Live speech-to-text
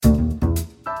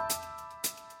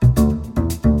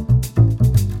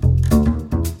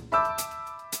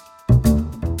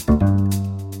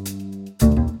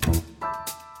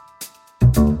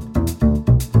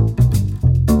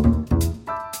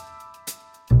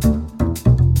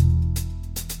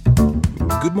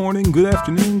Good morning, good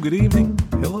afternoon, good evening,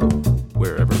 hello,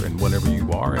 wherever and whenever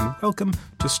you are, and welcome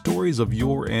to Stories of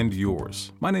Yore and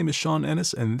Yours. My name is Sean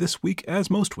Ennis, and this week, as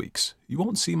most weeks, you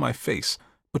won't see my face,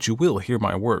 but you will hear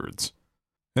my words.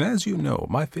 And as you know,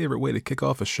 my favorite way to kick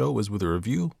off a show is with a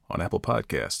review on Apple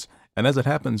Podcasts, and as it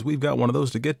happens, we've got one of those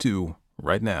to get to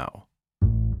right now.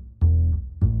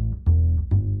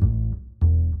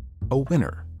 A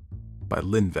Winner by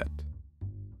Linvet.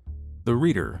 The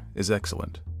reader is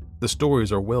excellent. The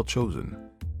stories are well chosen.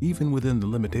 Even within the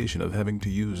limitation of having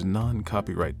to use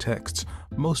non-copyright texts,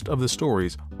 most of the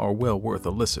stories are well worth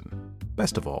a listen.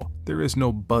 Best of all, there is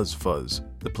no buzz fuzz,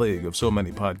 the plague of so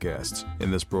many podcasts, in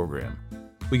this program.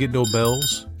 We get no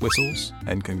bells, whistles,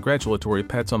 and congratulatory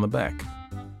pats on the back.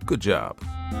 Good job.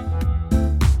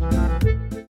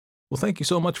 Well, thank you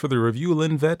so much for the review,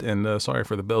 Linvet, and sorry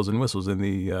for the bells and whistles in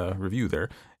the review there.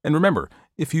 And remember,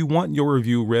 if you want your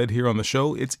review read here on the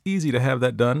show, it's easy to have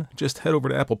that done. Just head over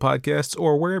to Apple Podcasts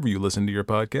or wherever you listen to your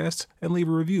podcasts and leave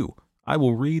a review. I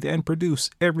will read and produce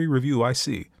every review I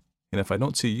see. And if I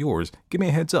don't see yours, give me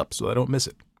a heads up so I don't miss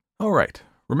it. All right,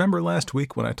 remember last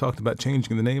week when I talked about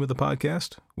changing the name of the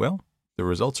podcast? Well, the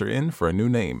results are in for a new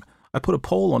name. I put a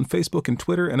poll on Facebook and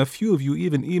Twitter, and a few of you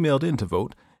even emailed in to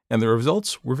vote. And the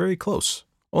results were very close.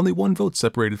 Only one vote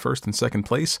separated first and second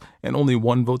place, and only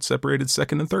one vote separated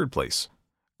second and third place.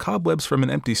 Cobwebs from an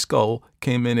Empty Skull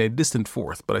came in a distant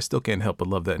fourth, but I still can't help but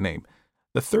love that name.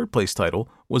 The third place title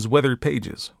was Weathered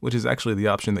Pages, which is actually the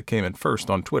option that came in first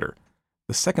on Twitter.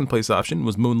 The second place option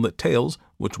was Moonlit Tales,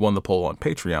 which won the poll on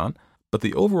Patreon, but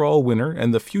the overall winner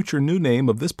and the future new name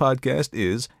of this podcast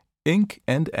is Ink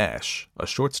and Ash, a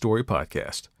short story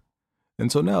podcast. And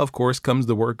so now, of course, comes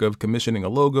the work of commissioning a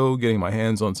logo, getting my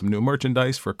hands on some new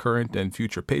merchandise for current and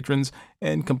future patrons,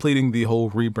 and completing the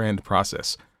whole rebrand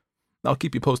process. I'll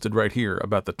keep you posted right here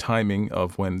about the timing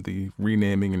of when the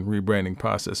renaming and rebranding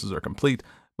processes are complete.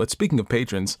 But speaking of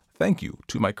patrons, thank you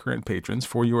to my current patrons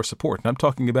for your support. And I'm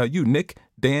talking about you, Nick,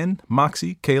 Dan,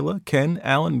 Moxie, Kayla, Ken,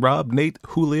 Alan, Rob, Nate,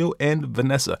 Julio, and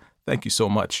Vanessa. Thank you so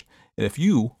much. And if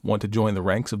you want to join the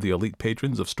ranks of the elite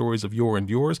patrons of Stories of Yore and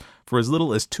Yours for as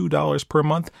little as $2 per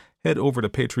month, head over to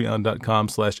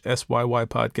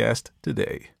patreon.com/SYYpodcast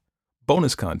today.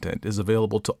 Bonus content is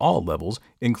available to all levels,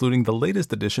 including the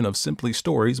latest edition of Simply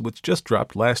Stories, which just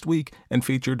dropped last week and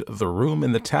featured The Room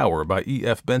in the Tower by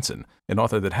E.F. Benson, an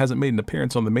author that hasn't made an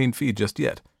appearance on the main feed just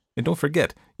yet. And don't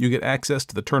forget, you get access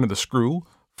to The Turn of the Screw,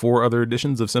 4 other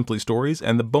editions of Simply Stories,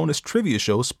 and the bonus trivia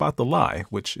show Spot the Lie,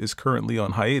 which is currently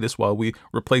on hiatus while we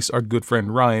replace our good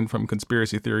friend Ryan from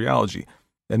Conspiracy Theoryology.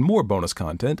 And more bonus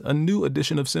content, a new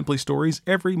edition of Simply Stories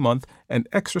every month, and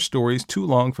extra stories too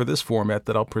long for this format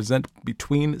that I'll present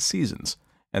between seasons.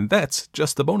 And that's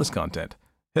just the bonus content.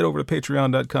 Head over to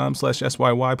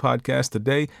patreon.com/SYYpodcast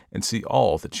today and see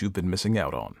all that you've been missing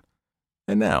out on.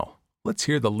 And now, let's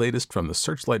hear the latest from the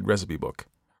Searchlight Recipe Book.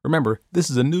 Remember,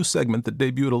 this is a new segment that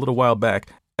debuted a little while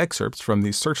back, excerpts from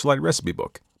the Searchlight Recipe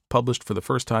Book, published for the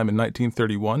first time in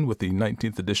 1931 with the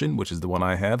 19th edition, which is the one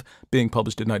I have, being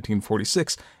published in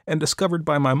 1946, and discovered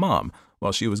by my mom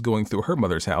while she was going through her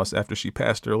mother's house after she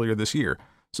passed earlier this year.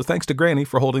 So thanks to Granny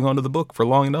for holding on to the book for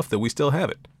long enough that we still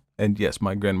have it. And yes,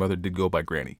 my grandmother did go by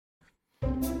Granny.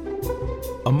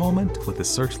 A Moment with the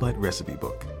Searchlight Recipe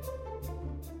Book.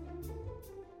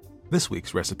 This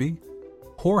week's recipe: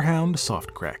 Horehound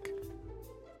Soft Crack.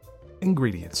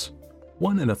 Ingredients: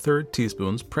 1 1/3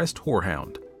 teaspoons pressed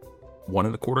horehound,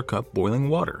 1 1/4 cup boiling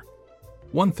water,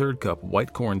 1/3 cup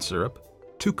white corn syrup,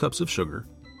 2 cups of sugar,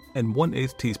 and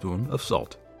 1/8 teaspoon of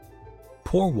salt.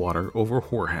 Pour water over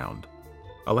horehound.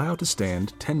 Allow to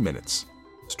stand 10 minutes.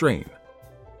 Strain.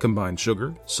 Combine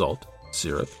sugar, salt,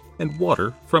 syrup, and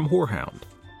water from horehound.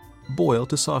 Boil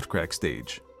to soft crack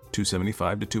stage,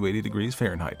 275 to 280 degrees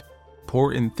Fahrenheit.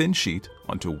 Pour in thin sheet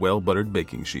onto well-buttered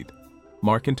baking sheet.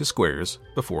 Mark into squares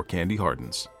before candy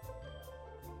hardens.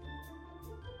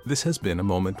 This has been A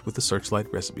Moment with the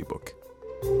Searchlight Recipe Book.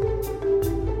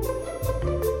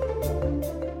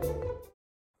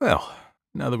 Well,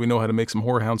 now that we know how to make some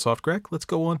horehound soft crack, let's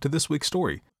go on to this week's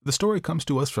story. The story comes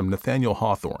to us from Nathaniel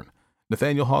Hawthorne.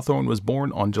 Nathaniel Hawthorne was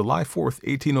born on July 4th,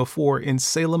 1804 in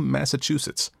Salem,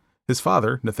 Massachusetts. His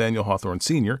father, Nathaniel Hawthorne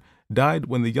Sr., died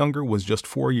when the younger was just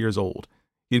 4 years old.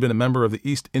 He'd been a member of the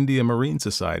East India Marine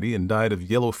Society and died of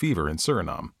yellow fever in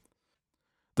Suriname.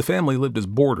 The family lived as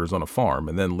boarders on a farm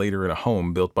and then later in a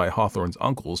home built by Hawthorne's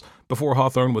uncles before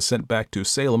Hawthorne was sent back to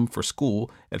Salem for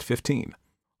school at 15.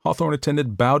 Hawthorne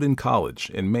attended Bowdoin College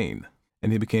in Maine,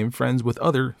 and he became friends with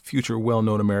other future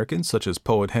well-known Americans such as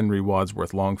poet Henry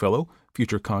Wadsworth Longfellow,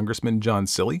 future Congressman John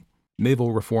Cilley,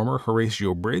 naval reformer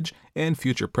Horatio Bridge, and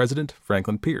future President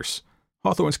Franklin Pierce.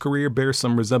 Hawthorne's career bears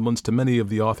some resemblance to many of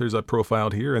the authors I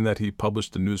profiled here in that he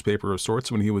published a newspaper of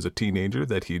sorts when he was a teenager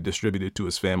that he distributed to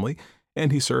his family,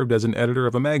 and he served as an editor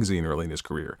of a magazine early in his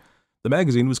career. The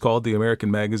magazine was called the American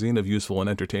Magazine of Useful and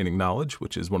Entertaining Knowledge,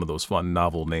 which is one of those fun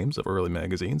novel names of early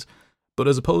magazines. But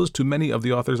as opposed to many of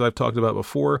the authors I've talked about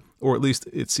before, or at least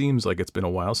it seems like it's been a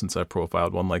while since I've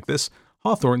profiled one like this,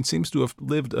 Hawthorne seems to have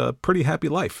lived a pretty happy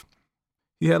life.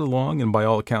 He had a long and by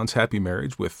all accounts happy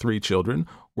marriage with 3 children,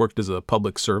 worked as a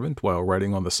public servant while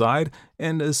writing on the side,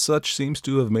 and as such seems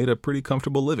to have made a pretty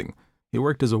comfortable living. He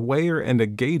worked as a weigher and a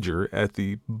gauger at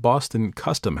the Boston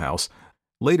Custom House,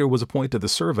 later was appointed the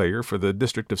surveyor for the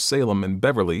District of Salem and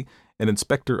Beverly, and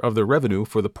inspector of the revenue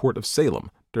for the Port of Salem,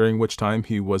 during which time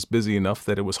he was busy enough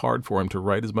that it was hard for him to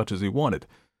write as much as he wanted.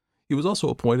 He was also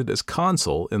appointed as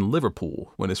consul in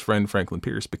Liverpool when his friend Franklin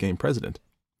Pierce became president.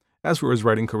 As for his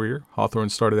writing career, Hawthorne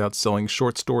started out selling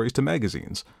short stories to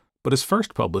magazines, but his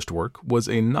first published work was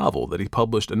a novel that he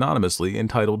published anonymously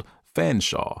entitled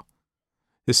Fanshawe.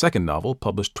 His second novel,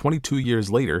 published 22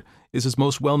 years later, is his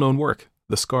most well-known work,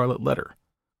 The Scarlet Letter.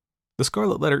 The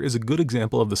Scarlet Letter is a good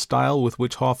example of the style with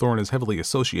which Hawthorne is heavily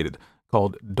associated,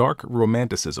 called dark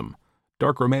romanticism.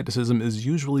 Dark romanticism is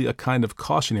usually a kind of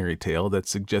cautionary tale that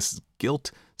suggests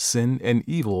guilt, sin, and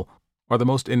evil are the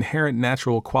most inherent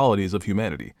natural qualities of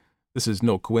humanity. This is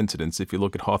no coincidence if you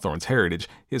look at Hawthorne's heritage.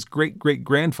 His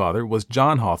great-great-grandfather was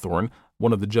John Hawthorne,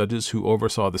 one of the judges who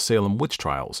oversaw the Salem witch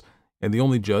trials, and the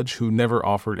only judge who never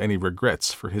offered any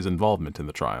regrets for his involvement in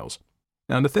the trials.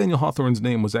 Now, Nathaniel Hawthorne's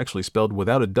name was actually spelled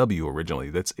without a W originally.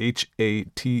 That's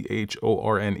Hathorne,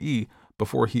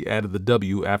 before he added the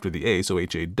W after the A, so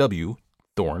Haw,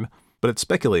 Thorne, but it's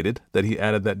speculated that he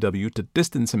added that W to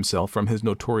distance himself from his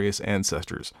notorious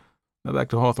ancestors. Now back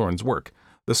to Hawthorne's work.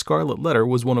 The Scarlet Letter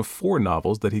was one of 4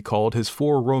 novels that he called his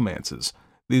 4 romances.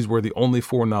 These were the only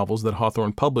 4 novels that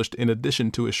Hawthorne published in addition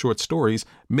to his short stories,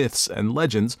 myths, and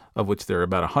legends, of which there are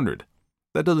about 100.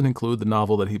 That doesn't include the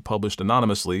novel that he published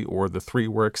anonymously or the 3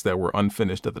 works that were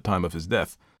unfinished at the time of his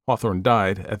death. Hawthorne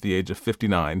died at the age of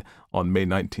 59 on May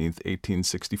 19,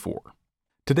 1864.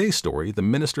 Today's story, The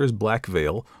Minister's Black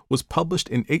Veil, was published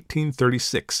in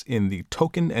 1836 in the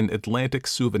Token and Atlantic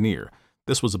Souvenir.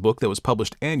 This was a book that was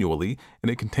published annually, and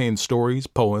it contained stories,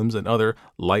 poems, and other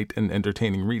light and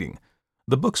entertaining reading.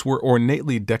 The books were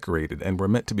ornately decorated and were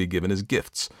meant to be given as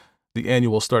gifts. The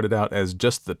annual started out as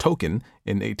just the Token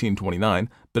in 1829,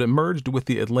 but it merged with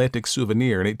the Atlantic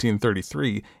Souvenir in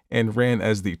 1833 and ran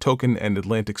as the Token and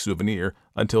Atlantic Souvenir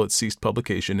until it ceased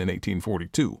publication in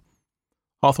 1842.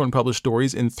 Hawthorne published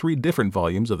stories in 3 different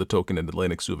volumes of the Token and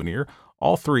Atlantic Souvenir.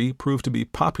 All 3 proved to be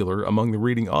popular among the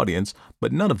reading audience,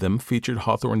 but none of them featured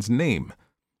Hawthorne's name.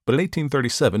 But in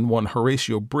 1837, one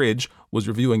Horatio Bridge was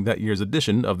reviewing that year's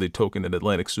edition of the Token and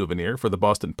Atlantic Souvenir for the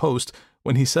Boston Post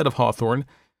when he said of Hawthorne,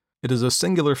 "It is a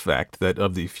singular fact that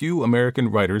of the few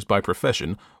American writers by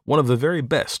profession, one of the very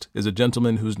best is a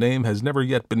gentleman whose name has never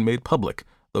yet been made public,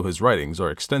 though his writings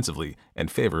are extensively and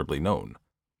favorably known."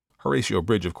 Horatio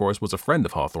Bridge, of course, was a friend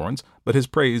of Hawthorne's, but his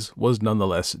praise was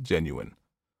nonetheless genuine.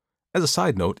 As a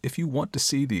side note, if you want to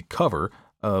see the cover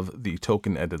of the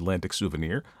Token and Atlantic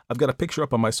Souvenir, I've got a picture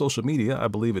up on my social media. I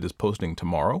believe it is posting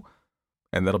tomorrow,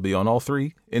 and that'll be on all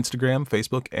 3, Instagram,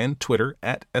 Facebook, and Twitter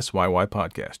at SYY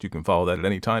Podcast. You can follow that at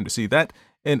any time to see that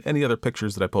and any other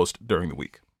pictures that I post during the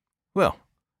week. Well,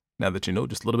 now that you know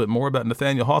just a little bit more about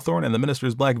Nathaniel Hawthorne and the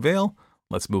Minister's Black Veil,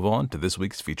 let's move on to this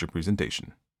week's feature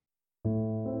presentation.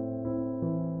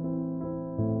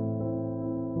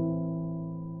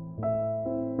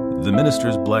 The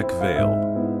Minister's Black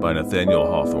Veil by Nathaniel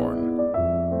Hawthorne.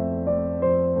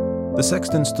 The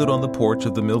sexton stood on the porch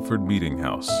of the Milford Meeting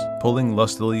House, pulling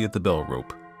lustily at the bell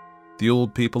rope. The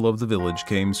old people of the village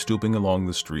came stooping along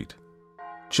the street.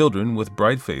 Children with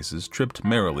bright faces tripped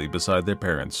merrily beside their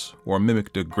parents, or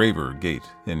mimicked a graver gait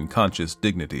in conscious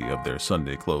dignity of their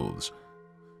Sunday clothes.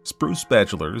 Spruce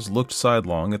bachelors looked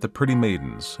sidelong at the pretty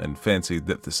maidens and fancied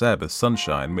that the Sabbath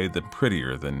sunshine made them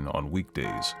prettier than on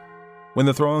weekdays. When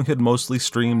the throng had mostly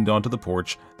streamed onto the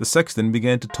porch, the sexton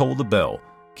began to toll the bell,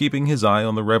 keeping his eye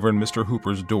on the Reverend Mr.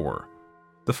 Hooper's door.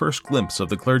 The first glimpse of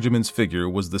the clergyman's figure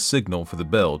was the signal for the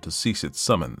bell to cease its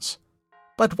summons.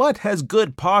 "But what has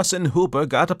good Parson Hooper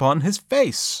got upon his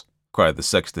face?" cried the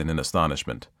sexton in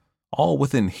astonishment. All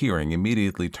within hearing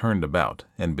immediately turned about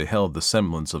and beheld the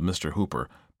semblance of Mr. Hooper,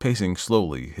 pacing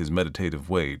slowly his meditative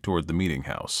way toward the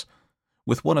meeting-house.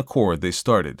 With one accord they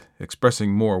started,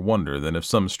 expressing more wonder than if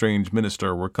some strange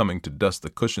minister were coming to dust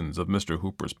the cushions of Mr.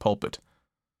 Hooper's pulpit.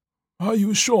 "Are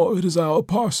you sure it is our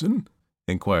parson?"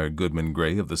 inquired Goodman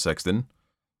Gray of the sexton.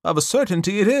 "Of a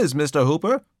certainty it is, Mr.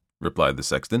 Hooper," replied the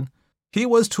sexton. He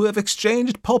was to have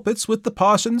exchanged pulpits with the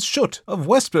Parson Schutt of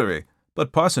Westbury,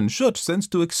 but Parson Schutt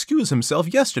sent to excuse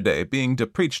himself yesterday, being to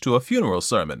preach to a funeral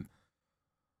sermon.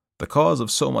 The cause of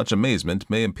so much amazement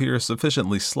may appear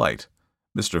sufficiently slight.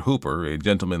 Mr. Hooper, a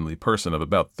gentlemanly person of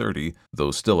about 30,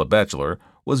 though still a bachelor,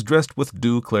 was dressed with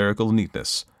due clerical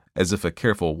neatness, as if a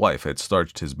careful wife had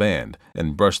starched his band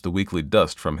and brushed the weekly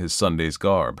dust from his Sunday's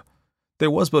garb.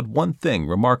 There was but one thing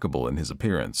remarkable in his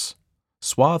appearance.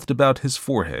 Swathed about his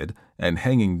forehead and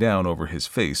hanging down over his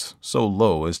face so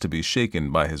low as to be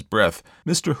shaken by his breath,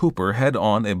 Mr. Hooper had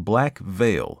on a black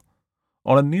veil.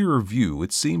 On a nearer view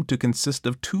it seemed to consist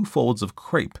of 2 folds of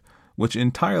crape, which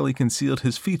entirely concealed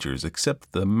his features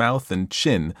except the mouth and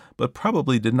chin, but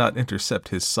probably did not intercept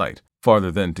his sight,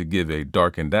 farther than to give a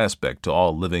darkened aspect to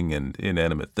all living and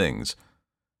inanimate things.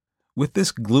 With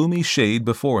this gloomy shade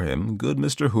before him, good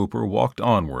Mr. Hooper walked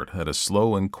onward at a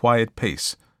slow and quiet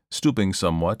pace, stooping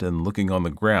somewhat and looking on the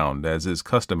ground, as is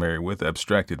customary with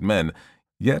abstracted men,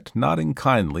 yet nodding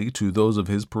kindly to those of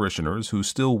his parishioners who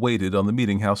still waited on the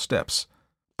meeting-house steps.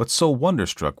 But so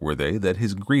wonderstruck were they that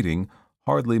his greeting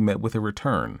hardly met with a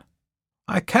return.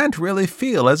 "I can't really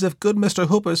feel as if good Mr.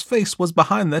 Hooper's face was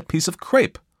behind that piece of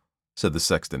crape," said the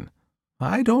sexton.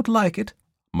 "I don't like it,"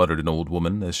 muttered an old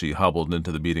woman as she hobbled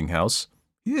into the meeting-house.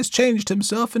 "He has changed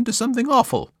himself into something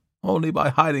awful, only by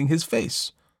hiding his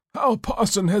face." "Our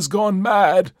parson has gone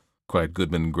mad," cried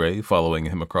Goodman Gray, following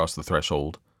him across the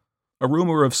threshold. A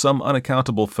rumor of some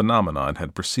unaccountable phenomenon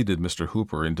had preceded Mr.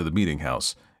 Hooper into the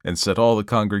meeting-house, and set all the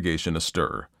congregation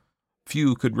astir.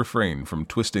 Few could refrain from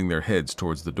twisting their heads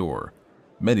towards the door.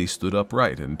 Many stood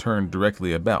upright and turned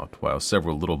directly about, while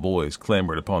several little boys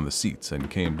clambered upon the seats and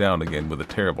came down again with a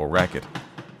terrible racket.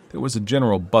 There was a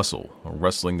general bustle, a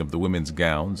rustling of the women's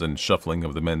gowns and shuffling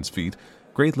of the men's feet,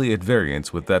 greatly at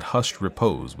variance with that hushed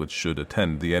repose which should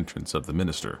attend the entrance of the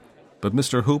minister. But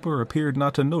Mr. Hooper appeared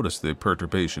not to notice the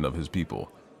perturbation of his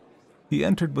people. He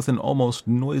entered with an almost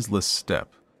noiseless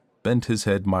step, bent his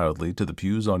head mildly to the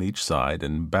pews on each side,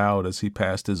 and bowed as he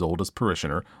passed his oldest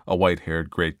parishioner, a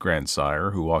white-haired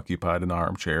great-grandsire who occupied an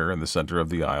armchair in the center of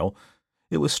the aisle.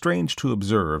 It was strange to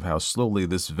observe how slowly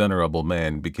this venerable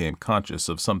man became conscious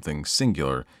of something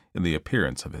singular in the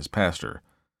appearance of his pastor.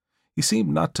 He seemed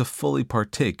not to fully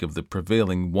partake of the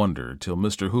prevailing wonder till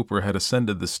Mr. Hooper had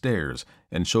ascended the stairs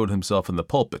and showed himself in the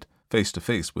pulpit, face to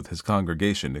face with his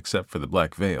congregation except for the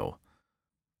black veil.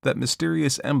 That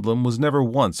mysterious emblem was never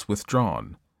once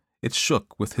withdrawn. It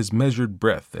shook with his measured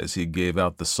breath as he gave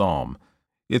out the psalm.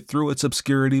 It threw its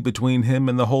obscurity between him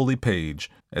and the holy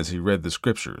page as he read the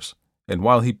Scriptures, and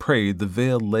while he prayed the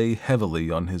veil lay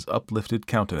heavily on his uplifted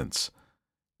countenance.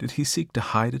 Did he seek to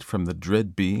hide it from the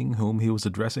dread being whom he was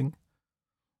addressing?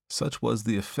 Such was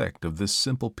the effect of this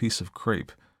simple piece of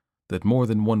crape, that more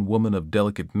than one woman of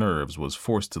delicate nerves was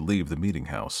forced to leave the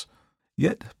meeting-house.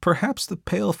 Yet perhaps the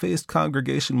pale-faced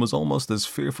congregation was almost as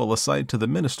fearful a sight to the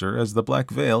minister as the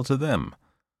black veil to them.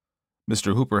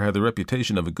 Mr. Hooper had the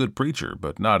reputation of a good preacher,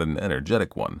 but not an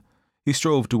energetic one. He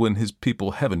strove to win his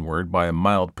people heavenward by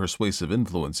mild persuasive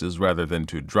influences rather than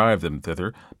to drive them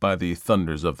thither by the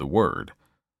thunders of the word.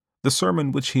 The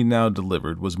sermon which he now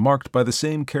delivered was marked by the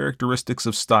same characteristics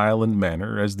of style and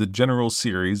manner as the general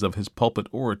series of his pulpit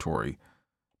oratory,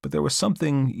 but there was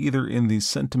something either in the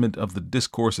sentiment of the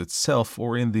discourse itself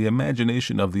or in the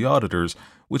imagination of the auditors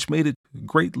which made it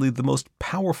greatly the most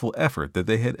powerful effort that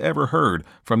they had ever heard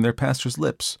from their pastor's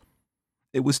lips.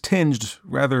 It was tinged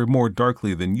rather more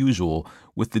darkly than usual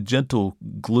with the gentle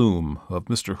gloom of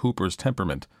Mr. Hooper's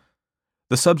temperament.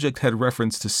 The subject had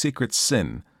reference to secret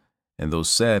sin, and those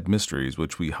sad mysteries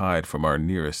which we hide from our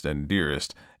nearest and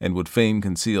dearest, and would fain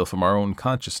conceal from our own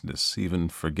consciousness, even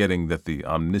forgetting that the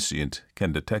Omniscient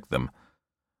can detect them.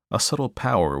 A subtle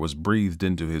power was breathed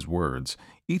into his words.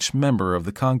 Each member of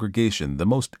the congregation, the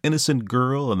most innocent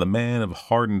girl and the man of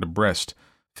hardened breast,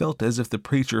 felt as if the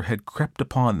preacher had crept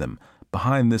upon them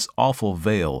behind this awful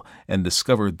veil and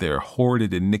discovered their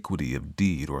hoarded iniquity of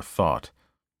deed or thought.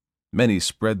 Many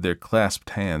spread their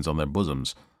clasped hands on their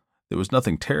bosoms. There was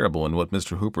nothing terrible in what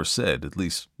Mr. Hooper said, at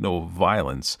least no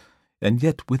violence, and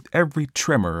yet with every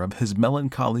tremor of his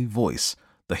melancholy voice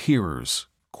the hearers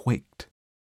quaked.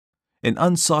 An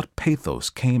unsought pathos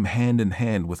came hand in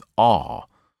hand with awe.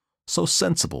 So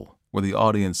sensible were the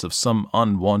audience of some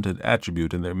unwonted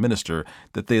attribute in their minister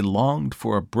that they longed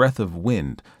for a breath of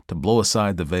wind to blow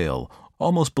aside the veil,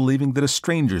 almost believing that a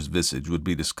stranger's visage would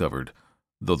be discovered,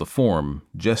 though the form,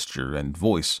 gesture, and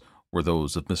voice were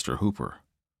those of Mr. Hooper.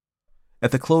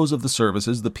 At the close of the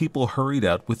services, the people hurried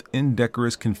out with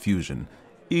indecorous confusion,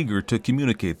 eager to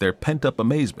communicate their pent-up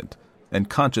amazement, and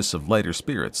conscious of lighter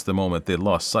spirits the moment they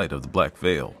lost sight of the black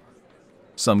veil.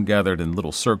 Some gathered in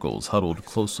little circles, huddled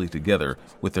closely together,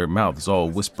 with their mouths all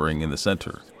whispering in the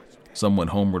center. Some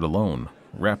went homeward alone,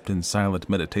 wrapped in silent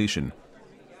meditation.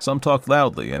 Some talked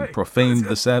loudly and profaned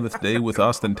the Sabbath day with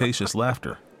ostentatious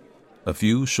laughter. A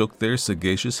few shook their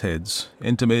sagacious heads,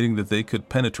 intimating that they could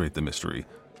penetrate the mystery,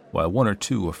 while one or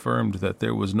two affirmed that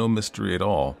there was no mystery at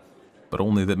all, but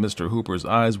only that Mr. Hooper's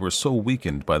eyes were so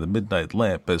weakened by the midnight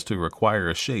lamp as to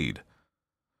require a shade.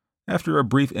 After a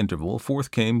brief interval,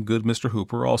 forth came good Mr.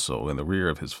 Hooper also in the rear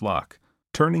of his flock.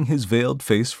 Turning his veiled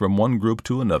face from one group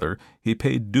to another, he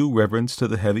paid due reverence to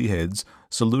the heavy heads,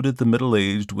 saluted the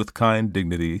middle-aged with kind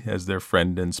dignity as their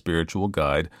friend and spiritual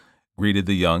guide, greeted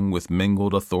the young with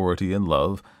mingled authority and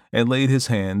love, and laid his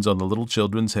hands on the little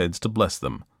children's heads to bless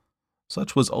them.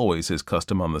 Such was always his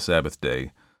custom on the Sabbath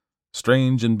day.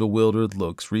 Strange and bewildered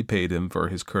looks repaid him for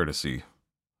his courtesy.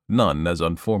 None, as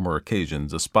on former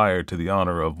occasions, aspired to the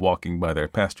honor of walking by their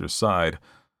pastor's side.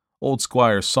 Old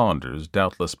Squire Saunders,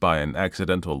 doubtless by an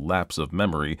accidental lapse of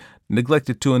memory,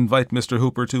 neglected to invite Mr.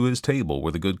 Hooper to his table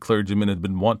where the good clergyman had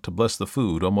been wont to bless the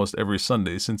food almost every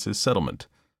Sunday since his settlement.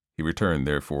 He returned,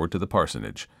 therefore, to the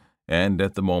parsonage, and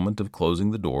at the moment of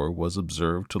closing the door was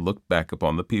observed to look back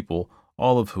upon the people,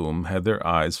 all of whom had their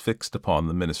eyes fixed upon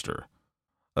the minister.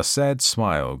 A sad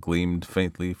smile gleamed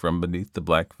faintly from beneath the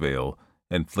black veil,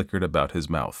 and flickered about his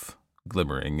mouth,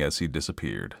 glimmering as he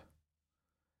disappeared.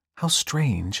 "How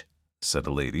strange," said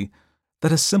a lady,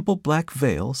 "that a simple black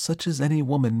veil, such as any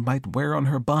woman might wear on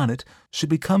her bonnet, should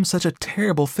become such a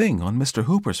terrible thing on Mr.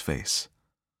 Hooper's face."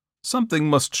 "Something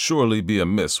must surely be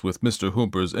amiss with Mr.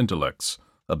 Hooper's intellects,"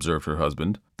 observed her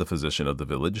husband, the physician of the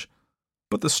village.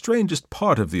 "But the strangest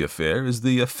part of the affair is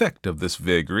the effect of this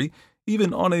vagary,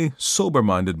 even on a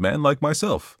sober-minded man like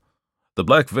myself. The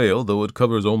black veil, though it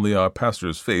covers only our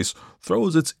pastor's face,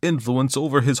 throws its influence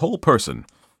over his whole person,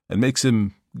 and makes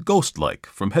him ghost-like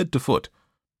from head to foot.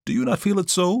 Do you not feel it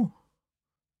so?"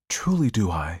 "Truly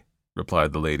do I,"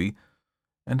 replied the lady,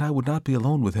 "and I would not be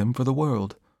alone with him for the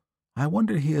world. I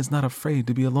wonder he is not afraid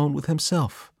to be alone with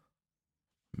himself."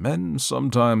 "Men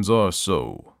sometimes are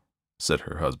so," said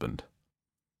her husband.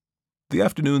 The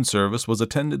afternoon service was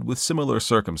attended with similar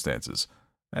circumstances.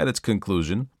 At its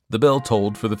conclusion, the bell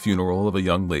tolled for the funeral of a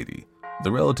young lady.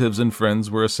 The relatives and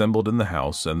friends were assembled in the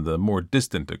house, and the more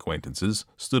distant acquaintances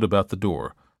stood about the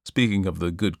door, speaking of the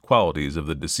good qualities of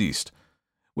the deceased,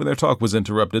 when their talk was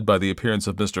interrupted by the appearance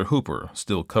of Mr. Hooper,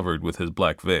 still covered with his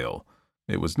black veil.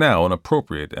 It was now an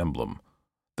appropriate emblem.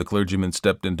 The clergyman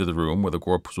stepped into the room where the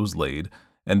corpse was laid,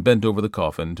 and bent over the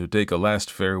coffin to take a last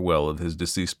farewell of his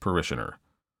deceased parishioner.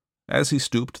 As he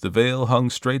stooped, the veil hung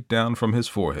straight down from his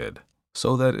forehead,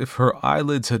 so that if her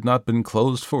eyelids had not been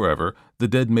closed forever, the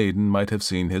dead maiden might have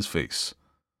seen his face.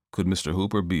 Could Mr.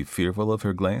 Hooper be fearful of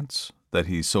her glance, that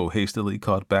he so hastily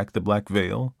caught back the black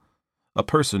veil? A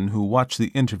person who watched the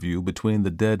interview between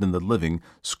the dead and the living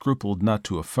scrupled not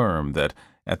to affirm that,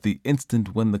 at the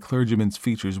instant when the clergyman's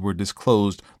features were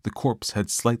disclosed, the corpse had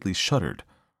slightly shuddered,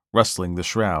 rustling the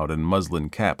shroud and muslin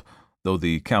cap, though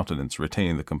the countenance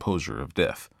retained the composure of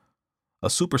death. A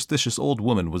superstitious old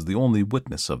woman was the only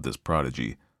witness of this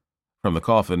prodigy. From the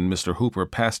coffin Mr. Hooper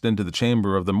passed into the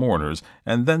chamber of the mourners,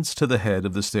 and thence to the head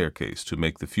of the staircase to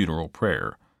make the funeral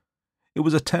prayer. It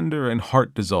was a tender and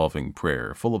heart-dissolving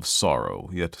prayer, full of sorrow,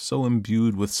 yet so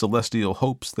imbued with celestial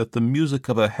hopes that the music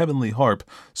of a heavenly harp,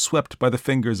 swept by the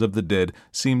fingers of the dead,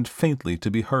 seemed faintly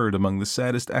to be heard among the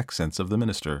saddest accents of the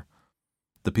minister.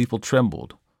 The people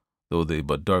trembled, though they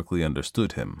but darkly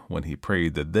understood him, when he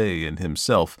prayed that they and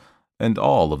himself and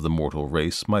all of the mortal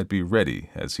race might be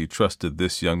ready, as he trusted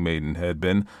this young maiden had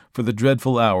been, for the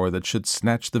dreadful hour that should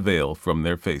snatch the veil from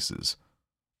their faces.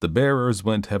 The bearers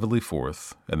went heavily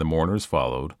forth, and the mourners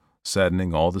followed,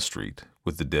 saddening all the street,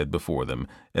 with the dead before them,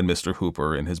 and Mr.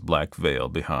 Hooper in his black veil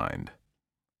behind.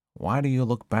 "Why do you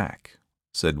look back?"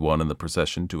 said one in the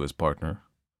procession to his partner.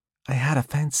 "I had a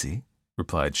fancy,"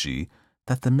 replied she,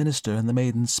 "that the minister and the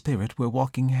maiden's spirit were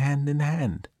walking hand in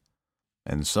hand."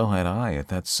 "And so had I at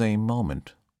that same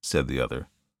moment," said the other.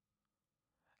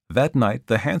 That night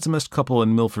the handsomest couple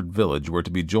in Milford village were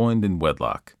to be joined in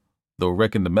wedlock. Though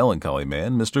reckoned a melancholy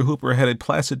man, Mr. Hooper had a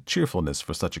placid cheerfulness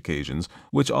for such occasions,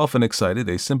 which often excited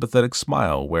a sympathetic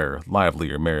smile where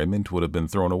livelier merriment would have been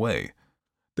thrown away.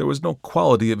 There was no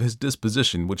quality of his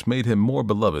disposition which made him more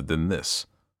beloved than this.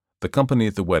 The company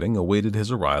at the wedding awaited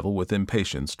his arrival with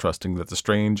impatience, trusting that the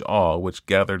strange awe which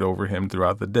gathered over him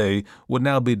throughout the day would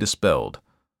now be dispelled.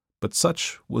 But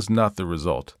such was not the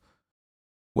result.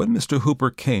 When Mr.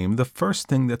 Hooper came, the first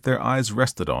thing that their eyes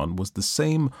rested on was the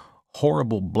same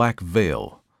horrible black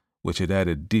veil, which had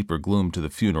added deeper gloom to the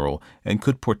funeral and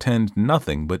could portend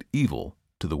nothing but evil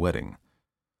to the wedding.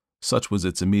 Such was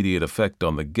its immediate effect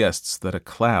on the guests that a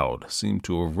cloud seemed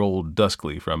to have rolled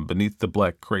duskly from beneath the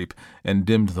black crape and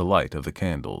dimmed the light of the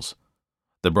candles.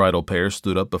 The bridal pair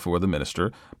stood up before the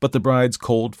minister, but the bride's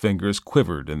cold fingers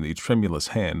quivered in the tremulous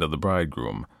hand of the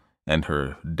bridegroom, and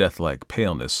her death-like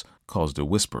paleness caused a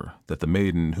whisper that the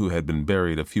maiden who had been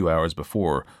buried a few hours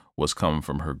before was come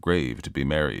from her grave to be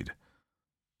married.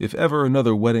 If ever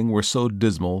another wedding were so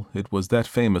dismal, it was that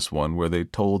famous one where they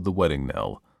tolled the wedding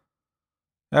knell.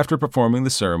 After performing the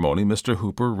ceremony, Mr.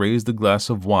 Hooper raised a glass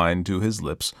of wine to his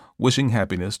lips, wishing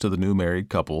happiness to the new married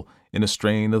couple in a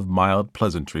strain of mild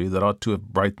pleasantry that ought to have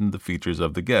brightened the features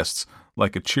of the guests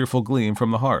like a cheerful gleam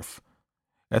from the hearth.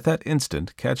 At that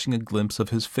instant, catching a glimpse of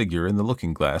his figure in the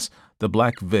looking-glass, the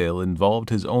black veil involved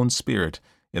his own spirit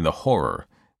in the horror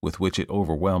with which it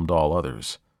overwhelmed all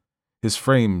others. His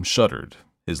frame shuddered,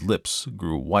 his lips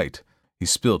grew white, he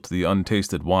spilt the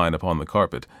untasted wine upon the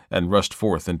carpet, and rushed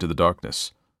forth into the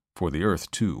darkness, for the earth,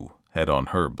 too, had on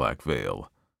her black veil.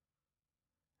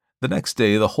 The next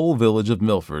day the whole village of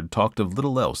Milford talked of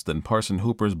little else than Parson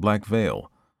Hooper's black veil.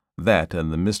 That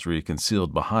and the mystery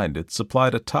concealed behind it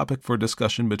supplied a topic for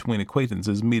discussion between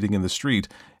acquaintances meeting in the street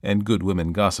and good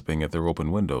women gossiping at their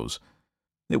open windows.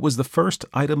 It was the first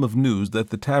item of news that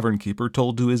the tavern-keeper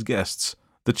told to his guests.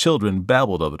 The children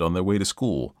babbled of it on their way to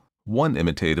school. One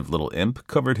imitative little imp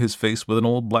covered his face with an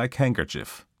old black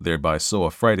handkerchief, thereby so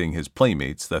affrighting his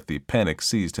playmates that the panic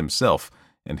seized himself,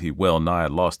 and he well nigh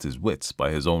lost his wits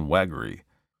by his own waggery.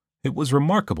 It was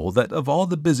remarkable that of all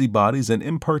the busybodies and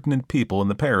impertinent people in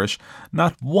the parish,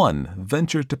 not one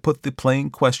ventured to put the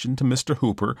plain question to Mr.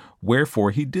 Hooper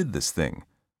wherefore he did this thing.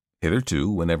 Hitherto,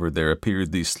 whenever there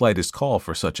appeared the slightest call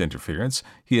for such interference,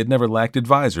 he had never lacked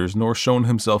advisers nor shown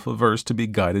himself averse to be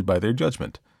guided by their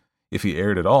judgment. If he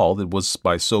erred at all, it was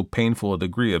by so painful a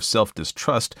degree of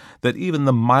self-distrust that even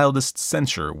the mildest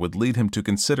censure would lead him to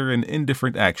consider an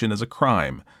indifferent action as a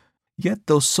crime. Yet,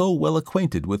 though so well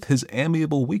acquainted with his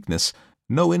amiable weakness,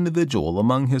 no individual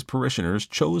among his parishioners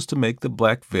chose to make the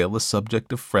black veil a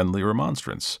subject of friendly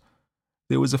remonstrance.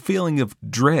 There was a feeling of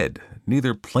dread,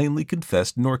 neither plainly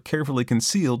confessed nor carefully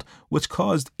concealed, which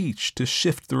caused each to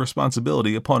shift the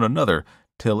responsibility upon another,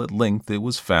 till at length it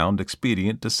was found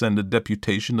expedient to send a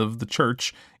deputation of the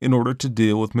church in order to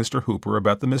deal with Mr. Hooper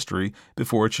about the mystery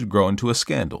before it should grow into a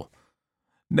scandal.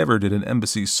 Never did an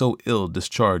embassy so ill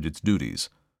discharge its duties.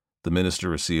 The minister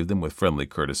received them with friendly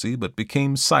courtesy, but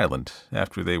became silent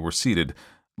after they were seated,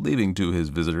 leaving to his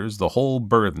visitors the whole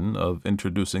burden of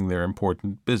introducing their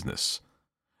important business.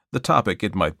 The topic,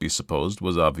 it might be supposed,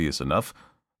 was obvious enough.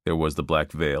 There was the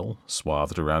black veil,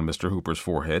 swathed around Mr. Hooper's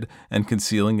forehead, and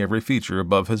concealing every feature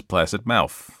above his placid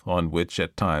mouth, on which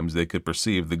at times they could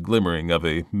perceive the glimmering of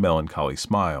a melancholy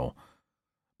smile.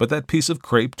 But that piece of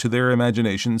crape to their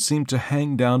imagination seemed to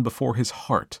hang down before his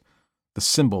heart, the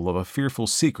symbol of a fearful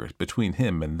secret between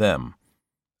him and them.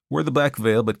 Were the black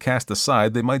veil but cast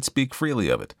aside, they might speak freely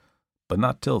of it, but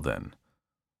not till then.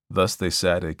 Thus they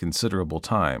sat a considerable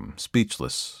time,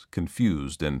 speechless,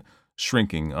 confused, and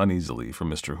shrinking uneasily from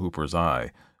Mr. Hooper's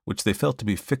eye, which they felt to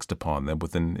be fixed upon them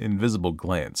with an invisible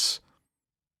glance.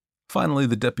 Finally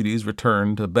the deputies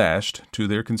returned, abashed, to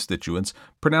their constituents,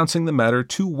 pronouncing the matter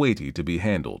too weighty to be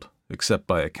handled, except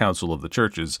by a council of the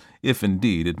churches, if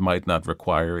indeed it might not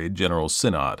require a general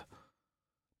synod.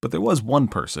 But there was one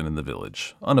person in the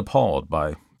village, unappalled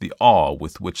by the awe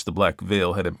with which the black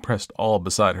veil had impressed all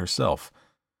beside herself.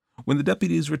 When the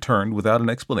deputies returned without an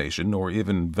explanation, or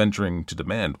even venturing to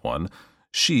demand one,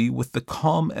 she, with the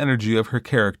calm energy of her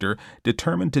character,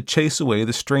 determined to chase away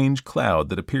the strange cloud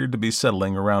that appeared to be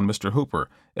settling around Mr. Hooper,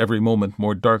 every moment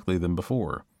more darkly than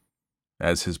before.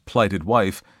 As his plighted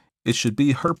wife, it should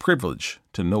be her privilege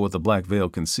to know what the black veil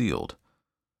concealed.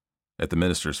 At the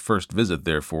minister's first visit,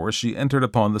 therefore, she entered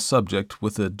upon the subject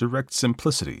with a direct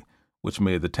simplicity, which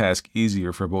made the task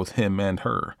easier for both him and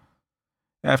her.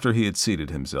 After he had seated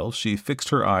himself, she fixed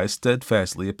her eyes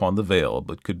steadfastly upon the veil,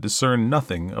 but could discern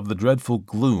nothing of the dreadful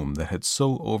gloom that had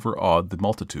so overawed the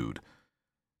multitude.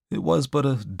 It was but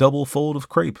a double fold of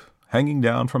crape, hanging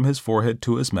down from his forehead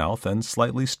to his mouth, and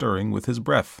slightly stirring with his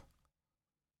breath.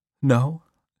 "No,"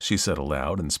 she said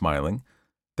aloud and smiling,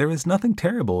 "there is nothing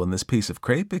terrible in this piece of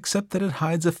crape, except that it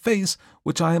hides a face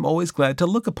which I am always glad to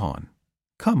look upon.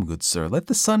 Come, good sir, let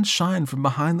the sun shine from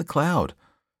behind the cloud.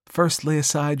 First lay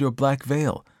aside your black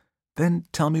veil, then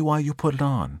tell me why you put it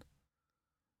on."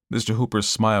 Mr. Hooper's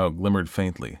smile glimmered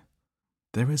faintly.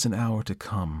 "There is an hour to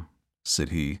come," said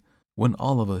he, "when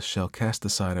all of us shall cast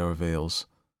aside our veils.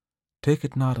 Take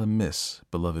it not amiss,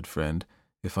 beloved friend,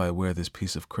 if I wear this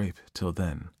piece of crape till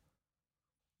then."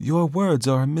 "Your words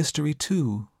are a mystery,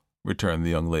 too," returned the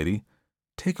young lady.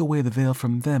 Take away the veil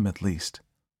from them at least.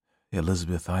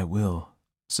 Elizabeth, I will,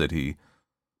 said he,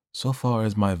 so far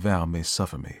as my vow may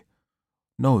suffer me.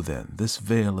 Know then, this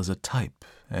veil is a type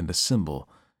and a symbol,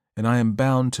 and I am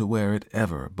bound to wear it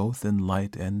ever, both in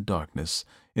light and darkness,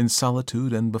 in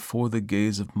solitude and before the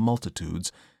gaze of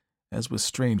multitudes, as with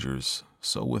strangers,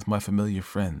 so with my familiar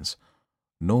friends.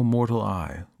 No mortal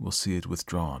eye will see it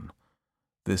withdrawn.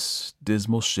 This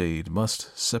dismal shade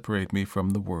must separate me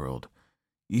from the world.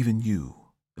 Even you,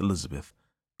 Elizabeth,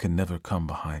 can never come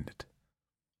behind it.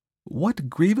 What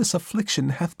grievous affliction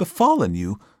hath befallen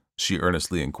you, she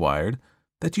earnestly inquired,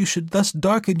 that you should thus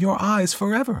darken your eyes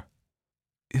forever?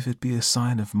 If it be a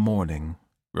sign of mourning,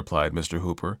 replied Mr.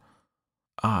 Hooper,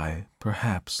 I,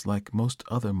 perhaps, like most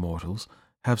other mortals,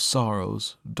 have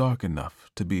sorrows dark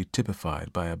enough to be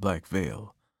typified by a black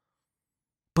veil.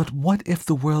 But what if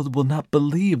the world will not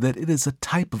believe that it is a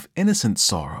type of innocent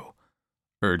sorrow?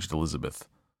 Urged Elizabeth.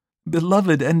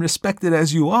 Beloved and respected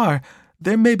as you are,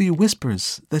 there may be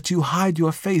whispers that you hide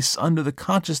your face under the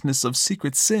consciousness of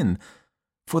secret sin.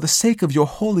 For the sake of your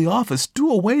holy office, do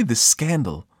away this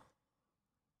scandal.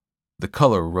 The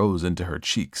color rose into her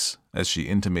cheeks as she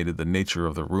intimated the nature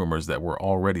of the rumors that were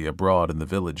already abroad in the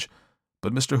village,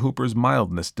 but Mr. Hooper's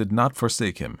mildness did not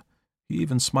forsake him. He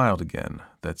even smiled again,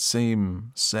 that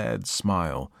same sad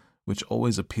smile which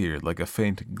always appeared like a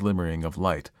faint glimmering of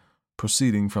light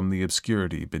proceeding from the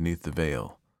obscurity beneath the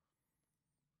veil.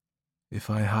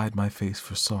 If I hide my face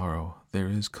for sorrow, there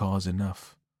is cause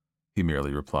enough, he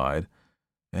merely replied,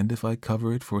 and if I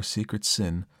cover it for secret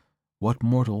sin, what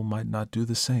mortal might not do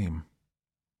the same?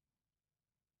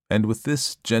 And with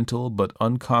this gentle but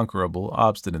unconquerable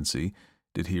obstinacy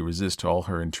did he resist all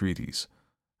her entreaties.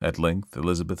 At length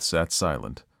Elizabeth sat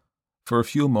silent. For a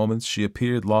few moments she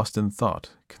appeared lost in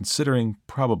thought, considering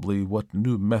probably what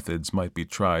new methods might be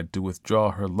tried to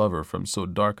withdraw her lover from so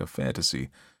dark a fantasy,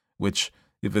 which,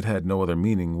 if it had no other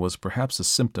meaning, was perhaps a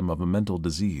symptom of a mental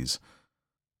disease.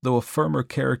 Though a firmer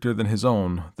character than his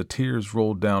own, the tears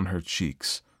rolled down her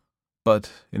cheeks.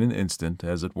 But in an instant,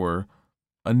 as it were,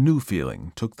 a new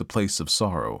feeling took the place of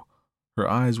sorrow. Her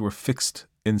eyes were fixed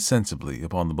insensibly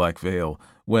upon the black veil,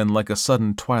 when, like a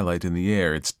sudden twilight in the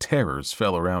air, its terrors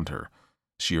fell around her.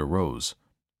 She arose,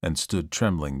 and stood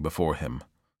trembling before him.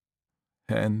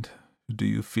 "And do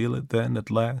you feel it then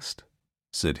at last?"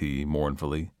 said he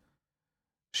mournfully.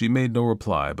 She made no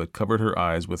reply, but covered her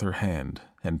eyes with her hand,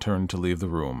 and turned to leave the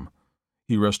room.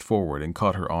 He rushed forward and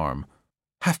caught her arm.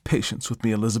 "Have patience with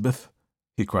me, Elizabeth,"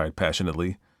 he cried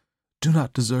passionately. "Do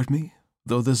not desert me,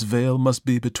 though this veil must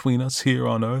be between us here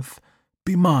on earth.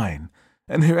 Be mine,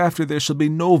 and hereafter there shall be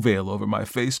no veil over my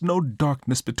face, no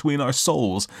darkness between our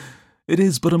souls. It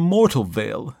is but a mortal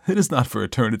veil. It is not for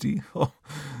eternity. Oh,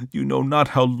 you know not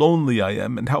how lonely I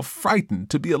am, and how frightened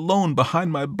to be alone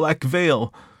behind my black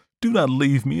veil. Do not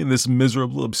leave me in this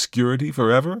miserable obscurity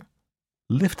forever.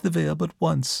 Lift the veil but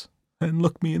once, and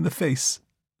look me in the face,"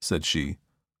 said she.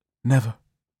 "Never.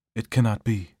 It cannot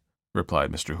be,"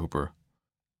 replied Mr. Hooper.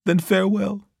 "Then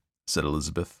farewell," said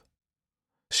Elizabeth.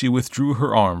 She withdrew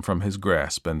her arm from his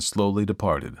grasp and slowly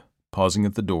departed, pausing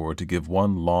at the door to give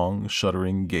one long,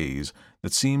 shuddering gaze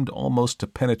that seemed almost to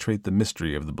penetrate the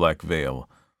mystery of the black veil.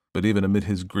 But even amid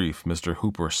his grief, Mr.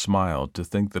 Hooper smiled to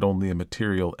think that only a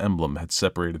material emblem had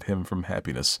separated him from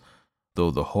happiness,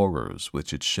 though the horrors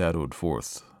which it shadowed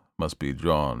forth must be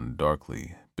drawn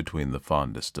darkly between the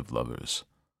fondest of lovers.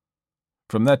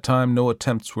 From that time no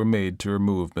attempts were made to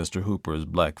remove Mr. Hooper's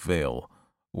black veil,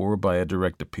 or by a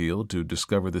direct appeal to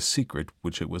discover the secret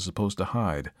which it was supposed to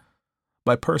hide.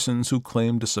 By persons who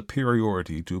claimed a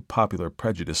superiority to popular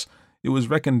prejudice, it was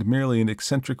reckoned merely an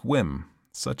eccentric whim,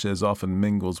 such as often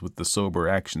mingles with the sober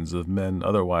actions of men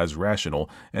otherwise rational,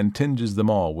 and tinges them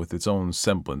all with its own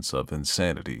semblance of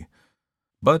insanity.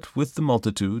 But with the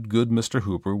multitude, good Mr.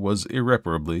 Hooper was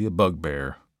irreparably a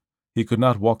bugbear. He could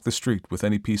not walk the street with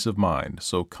any peace of mind,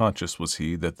 so conscious was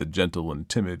he that the gentle and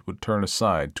timid would turn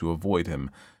aside to avoid him,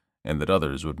 and that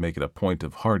others would make it a point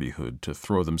of hardihood to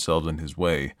throw themselves in his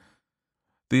way.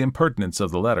 The impertinence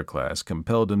of the latter class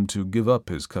compelled him to give up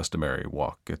his customary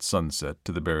walk at sunset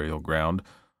to the burial ground,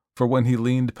 for when he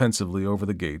leaned pensively over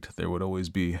the gate there would always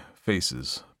be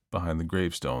faces behind the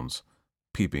gravestones,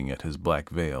 peeping at his black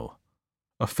veil.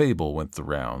 A fable went the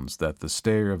rounds that the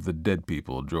stare of the dead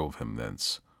people drove him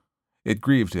thence. It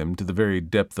grieved him to the very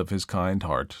depth of his kind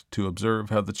heart to observe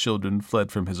how the children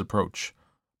fled from his approach,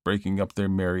 breaking up their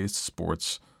merriest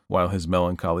sports, while his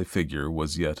melancholy figure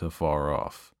was yet afar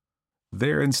off.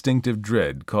 Their instinctive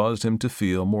dread caused him to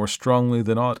feel more strongly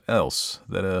than aught else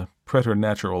that a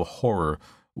preternatural horror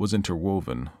was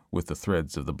interwoven with the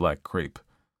threads of the black crape.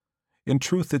 In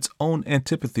truth, its own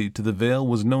antipathy to the veil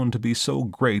was known to be so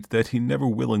great that he never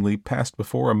willingly passed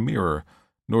before a mirror,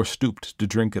 nor stooped to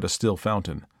drink at a still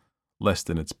fountain, lest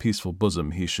in its peaceful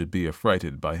bosom he should be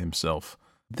affrighted by himself.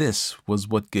 This was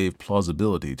what gave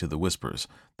plausibility to the whispers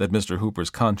that Mr. Hooper's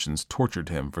conscience tortured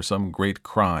him for some great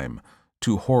crime,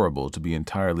 too horrible to be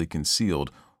entirely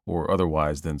concealed or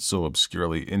otherwise than so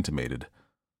obscurely intimated.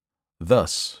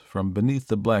 Thus, from beneath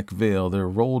the black veil there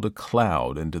rolled a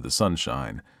cloud into the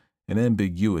sunshine, an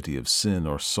ambiguity of sin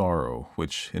or sorrow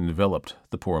which enveloped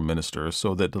the poor minister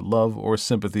so that love or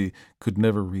sympathy could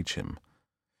never reach him.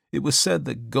 It was said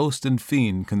that ghost and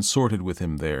fiend consorted with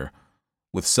him there.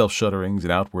 With self-shudderings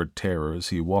and outward terrors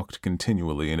he walked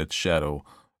continually in its shadow,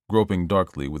 groping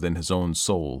darkly within his own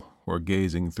soul, or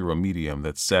gazing through a medium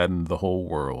that saddened the whole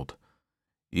world.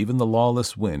 Even the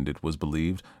lawless wind, it was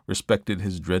believed, respected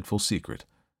his dreadful secret,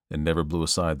 and never blew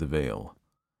aside the veil.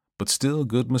 But still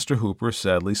good Mr. Hooper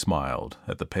sadly smiled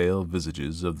at the pale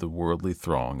visages of the worldly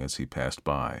throng as he passed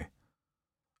by.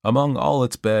 Among all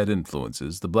its bad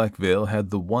influences, the black veil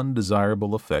had the one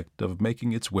desirable effect of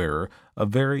making its wearer a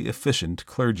very efficient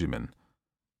clergyman.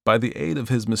 By the aid of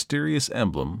his mysterious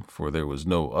emblem, for there was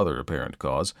no other apparent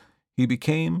cause, he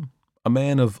became a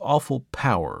man of awful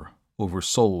power over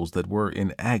souls that were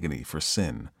in agony for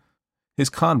sin. His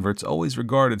converts always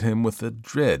regarded him with a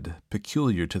dread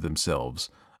peculiar to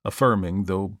themselves, affirming,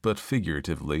 though but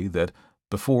figuratively, that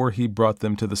before he brought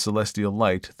them to the celestial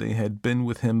light they had been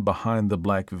with him behind the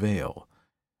black veil.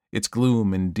 Its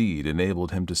gloom, indeed,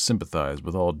 enabled him to sympathize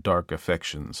with all dark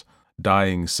affections.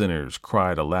 Dying sinners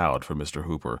cried aloud for Mr.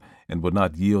 Hooper, and would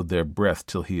not yield their breath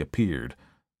till he appeared,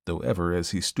 though ever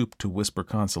as he stooped to whisper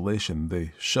consolation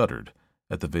they shuddered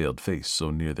at the veiled face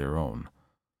so near their own.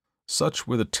 Such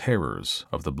were the terrors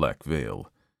of the black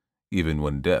veil, even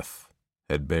when death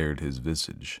had bared his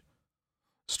visage.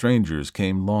 Strangers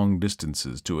came long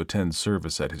distances to attend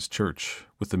service at his church,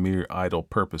 with the mere idle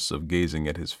purpose of gazing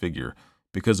at his figure,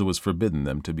 because it was forbidden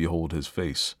them to behold his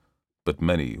face, but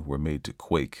many were made to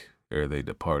quake ere they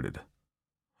departed.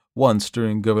 Once,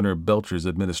 during Governor Belcher's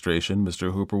administration,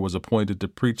 Mr. Hooper was appointed to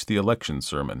preach the election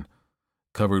sermon.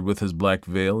 Covered with his black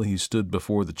veil, he stood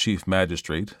before the chief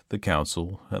magistrate, the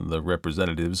council, and the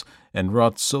representatives, and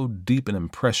wrought so deep an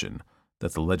impression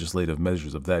that the legislative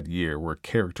measures of that year were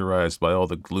characterized by all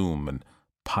the gloom and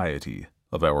piety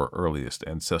of our earliest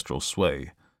ancestral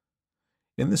sway.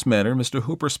 In this manner Mr.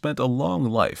 Hooper spent a long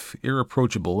life,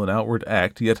 irreproachable in outward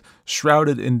act, yet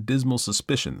shrouded in dismal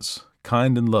suspicions,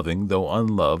 kind and loving, though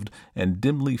unloved, and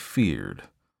dimly feared,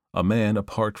 a man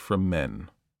apart from men,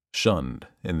 shunned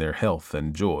in their health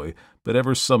and joy, but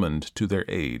ever summoned to their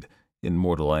aid in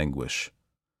mortal anguish.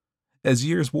 As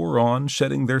years wore on,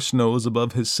 shedding their snows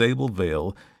above his sable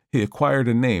veil, he acquired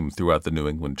a name throughout the New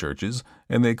England churches,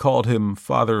 and they called him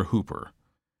Father Hooper.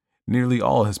 Nearly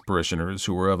all his parishioners,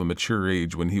 who were of a mature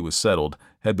age when he was settled,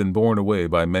 had been borne away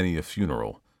by many a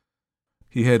funeral.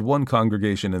 He had one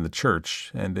congregation in the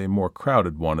church, and a more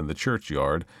crowded one in the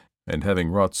churchyard, and having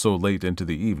wrought so late into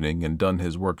the evening and done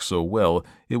his work so well,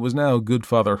 it was now good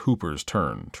Father Hooper's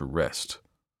turn to rest.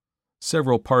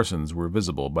 Several parsons were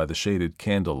visible by the shaded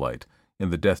candlelight in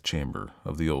the death-chamber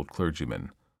of the old clergyman.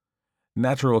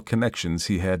 Natural connections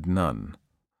he had none,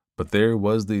 but there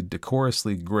was the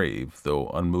decorously grave, though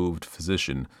unmoved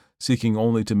physician, seeking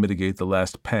only to mitigate the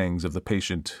last pangs of the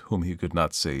patient whom he could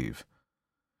not save.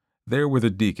 There were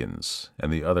the deacons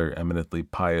and the other eminently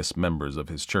pious members of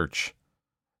his church.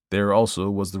 There also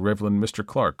was the Reverend Mr.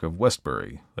 Clark of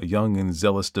Westbury, a young and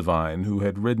zealous divine who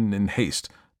had ridden in haste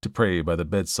to pray by the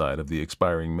bedside of the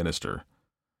expiring minister.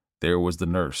 There was the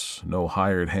nurse, no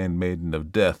hired handmaiden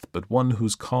of death, but one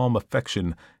whose calm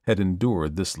affection had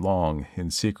endured this long in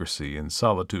secrecy and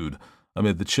solitude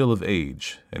amid the chill of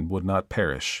age, and would not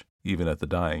perish even at the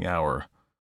dying hour.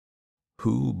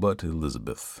 Who but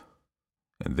Elizabeth?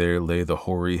 And there lay the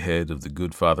hoary head of the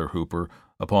good Father Hooper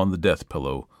upon the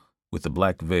death-pillow, with the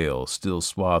black veil still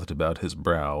swathed about his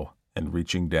brow and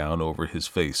reaching down over his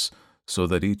face, so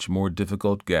that each more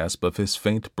difficult gasp of his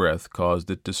faint breath caused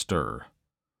it to stir.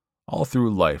 All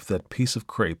through life that piece of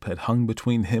crape had hung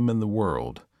between him and the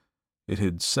world. It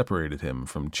had separated him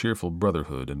from cheerful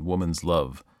brotherhood and woman's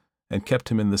love, and kept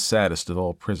him in the saddest of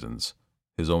all prisons,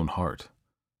 his own heart.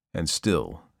 And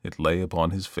still it lay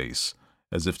upon his face,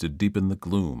 as if to deepen the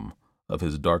gloom of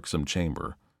his darksome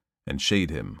chamber, and shade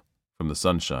him from the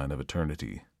sunshine of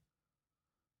eternity.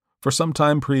 For some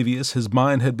time previous his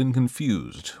mind had been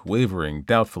confused, wavering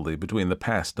doubtfully between the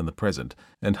past and the present,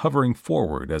 and hovering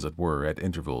forward, as it were, at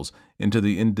intervals, into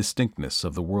the indistinctness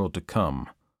of the world to come.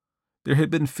 There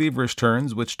had been feverish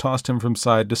turns which tossed him from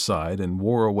side to side and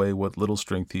wore away what little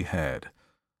strength he had.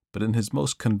 but in his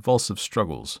most convulsive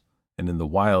struggles, and in the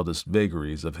wildest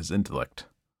vagaries of his intellect.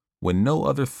 When no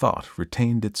other thought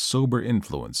retained its sober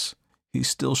influence, he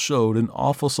still showed an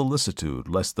awful solicitude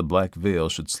lest the black veil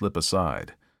should slip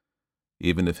aside.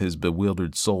 Even if his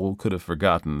bewildered soul could have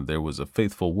forgotten there was a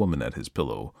faithful woman at his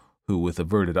pillow, who with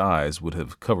averted eyes would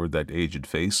have covered that aged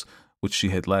face which she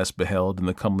had last beheld in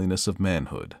the comeliness of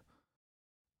manhood.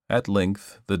 At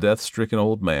length the death-stricken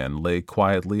old man lay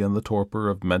quietly in the torpor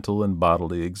of mental and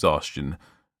bodily exhaustion,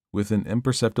 with an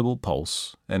imperceptible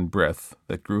pulse and breath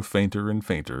that grew fainter and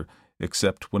fainter,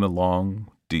 except when a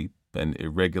long, deep, and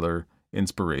irregular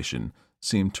inspiration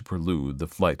seemed to prelude the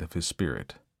flight of his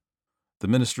spirit. The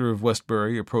minister of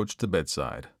Westbury approached the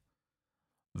bedside.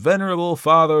 "Venerable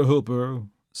Father Hooper,"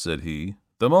 said he,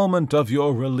 "the moment of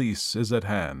your release is at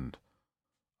hand.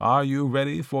 Are you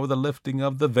ready for the lifting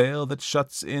of the veil that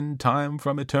shuts in time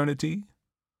from eternity?"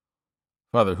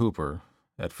 Father Hooper,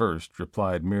 at first,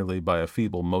 replied merely by a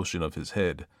feeble motion of his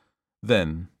head.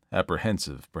 Then,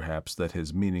 apprehensive, perhaps, that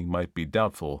his meaning might be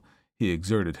doubtful, he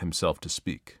exerted himself to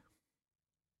speak.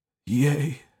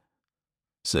 "Yea,"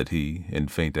 said he, in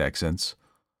faint accents,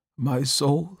 "my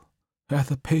soul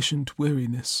hath a patient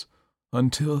weariness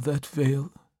until that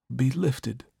veil be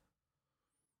lifted."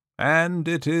 "And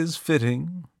it is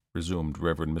fitting," resumed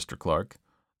Reverend Mr. Clark,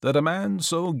 "that a man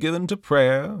so given to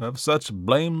prayer, of such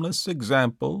blameless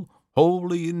example,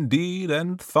 holy in deed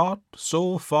and thought,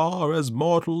 so far as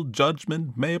mortal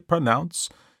judgment may pronounce,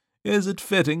 is it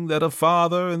fitting that a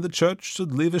father in the church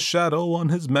should leave a shadow on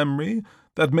his memory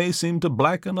that may seem to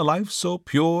blacken a life so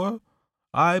pure?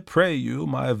 I pray you,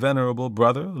 my venerable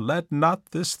brother, let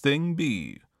not this thing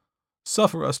be.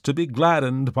 Suffer us to be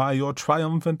gladdened by your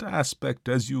triumphant aspect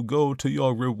as you go to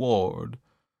your reward.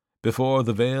 Before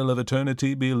the veil of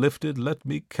eternity be lifted, let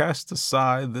me cast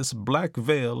aside this black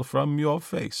veil from your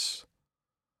face."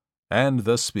 And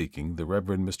thus speaking, the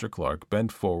Reverend Mr. Clark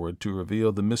bent forward to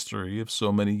reveal the mystery of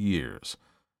so many years.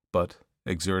 But,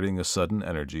 exerting a sudden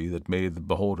energy that made the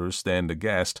beholders stand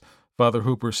aghast, Father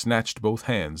Hooper snatched both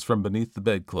hands from beneath the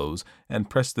bedclothes and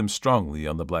pressed them strongly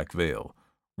on the black veil,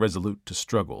 resolute to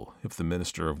struggle if the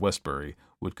minister of Westbury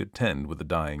would contend with the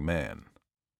dying man.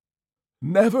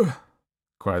 "Never,"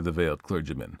 cried the veiled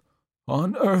clergyman.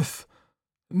 "on earth,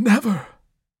 never."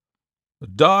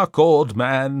 "Dark old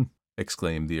man,"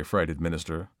 exclaimed the affrighted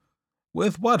minister,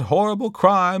 "with what horrible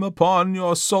crime upon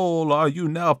your soul are you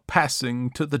now passing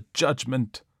to the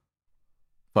judgment?"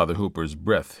 Father Hooper's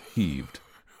breath heaved.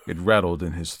 It rattled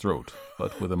in his throat,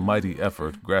 but with a mighty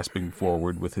effort, grasping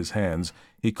forward with his hands,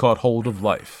 he caught hold of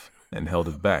life and held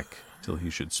it back till he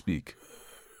should speak.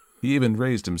 He even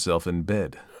raised himself in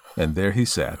bed, and there he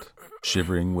sat,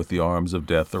 shivering with the arms of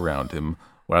death around him,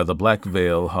 while the black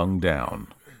veil hung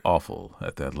down, awful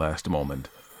at that last moment,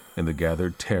 in the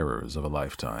gathered terrors of a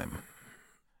lifetime.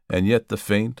 And yet the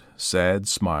faint, sad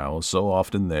smile so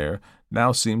often there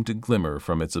now seemed to glimmer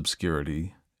from its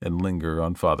obscurity and linger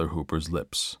on Father Hooper's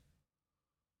lips.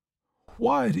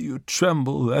 "Why do you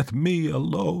tremble at me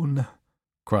alone?"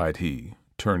 cried he,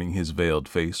 turning his veiled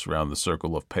face round the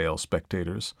circle of pale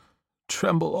spectators.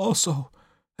 "Tremble also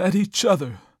at each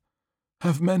other.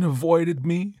 Have men avoided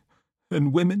me,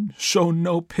 and women shown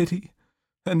no pity,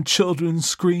 and children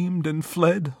screamed and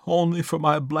fled only for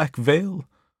my black veil?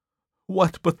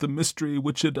 What but the mystery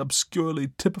which it obscurely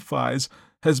typifies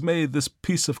has made this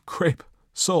piece of crape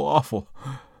so awful?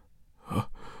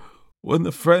 When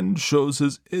the friend shows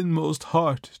his inmost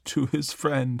heart to his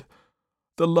friend,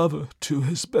 the lover to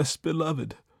his best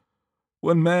beloved,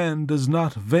 when man does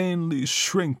not vainly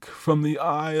shrink from the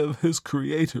eye of his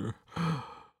Creator,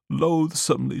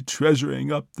 loathsomely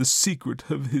treasuring up the secret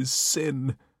of his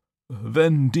sin,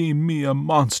 then deem me a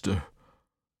monster,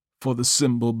 for the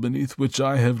symbol beneath which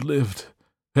I have lived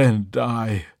and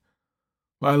die.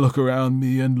 I look around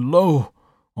me, and lo,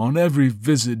 on every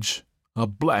visage a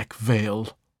black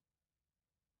veil."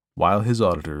 While his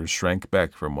auditors shrank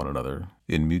back from one another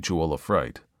in mutual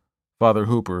affright, Father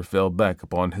Hooper fell back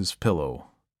upon his pillow,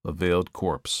 a veiled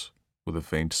corpse, with a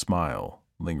faint smile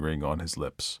lingering on his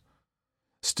lips.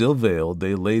 Still veiled,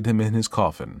 they laid him in his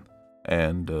coffin,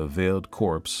 and, a veiled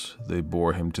corpse, they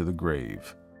bore him to the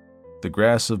grave. The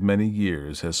grass of many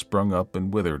years has sprung up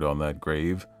and withered on that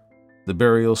grave. The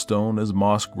burial stone is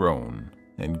moss-grown,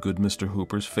 and good Mr.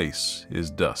 Hooper's face is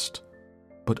dust.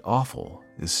 But awful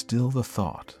is still the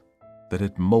thought that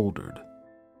it mouldered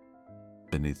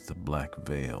beneath the black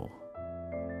veil.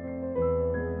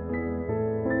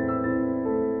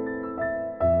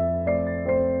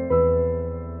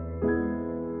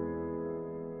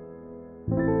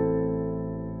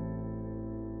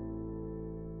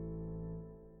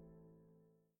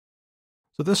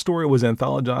 So this story was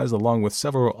anthologized along with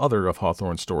several other of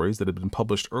Hawthorne's stories that had been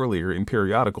published earlier in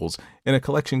periodicals in a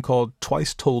collection called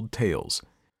Twice Told Tales.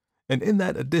 And in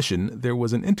that edition, there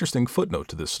was an interesting footnote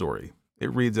to this story.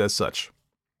 It reads as such.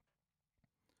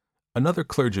 Another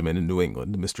clergyman in New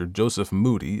England, Mr. Joseph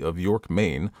Moody of York,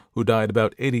 Maine, who died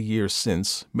about 80 years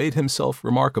since, made himself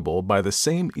remarkable by the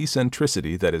same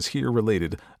eccentricity that is here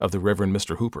related of the Reverend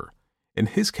Mr. Hooper. In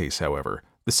his case, however,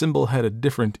 the symbol had a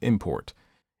different import.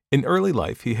 In early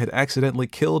life, he had accidentally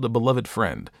killed a beloved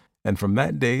friend, and from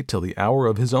that day till the hour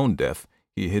of his own death,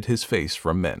 he hid his face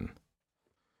from men.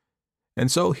 And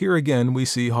so here again we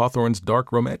see Hawthorne's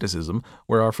dark romanticism,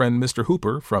 where our friend Mr.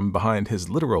 Hooper, from behind his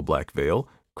literal black veil,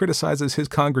 criticizes his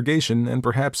congregation and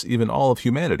perhaps even all of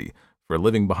humanity for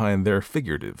living behind their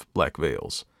figurative black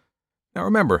veils. Now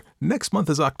remember, next month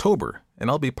is October, and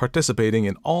I'll be participating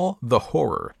in All the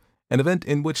Horror, an event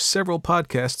in which several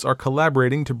podcasts are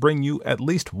collaborating to bring you at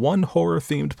least one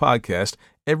horror-themed podcast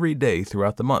every day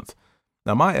throughout the month.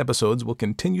 Now, my episodes will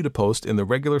continue to post in the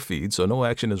regular feed, so no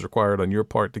action is required on your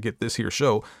part to get this here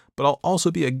show, but I'll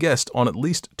also be a guest on at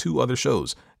least 2 other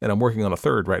shows, and I'm working on a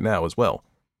 3rd right now as well.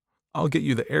 I'll get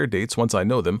you the air dates once I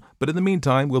know them, but in the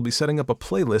meantime, we'll be setting up a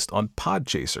playlist on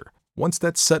Podchaser. Once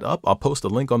that's set up, I'll post a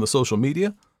link on the social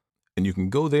media, and you can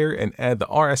go there and add the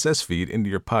RSS feed into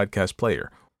your podcast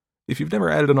player. If you've never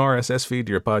added an RSS feed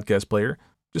to your podcast player,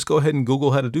 just go ahead and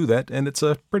Google how to do that, and it's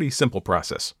a pretty simple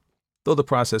process. Though the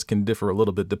process can differ a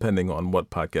little bit depending on what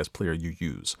podcast player you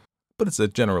use, but it's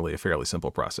generally a fairly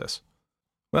simple process.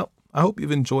 Well, I hope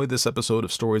you've enjoyed this episode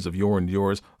of Stories of Yore and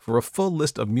Yours. For a full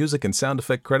list of music and sound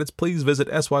effect credits, please visit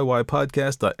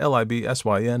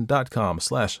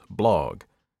syyypodcast.libsyn.com/blog.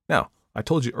 Now, I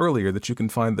told you earlier that you can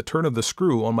find The Turn of the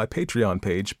Screw on my Patreon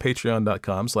page,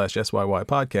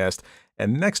 patreon.com/syyypodcast,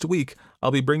 and next week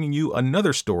I'll be bringing you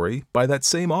another story by that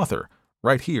same author,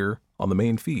 right here on the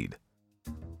main feed.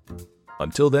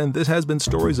 Until then, this has been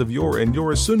Stories of Yore and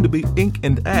Yours, soon to be Ink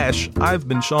and Ash. I've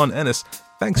been Sean Ennis.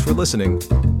 Thanks for listening.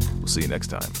 We'll see you next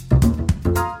time.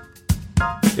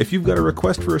 If you've got a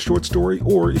request for a short story,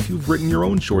 or if you've written your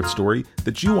own short story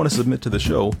that you want to submit to the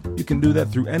show, you can do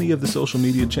that through any of the social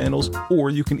media channels,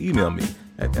 or you can email me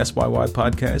at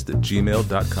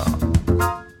syyypodcast@gmail.com.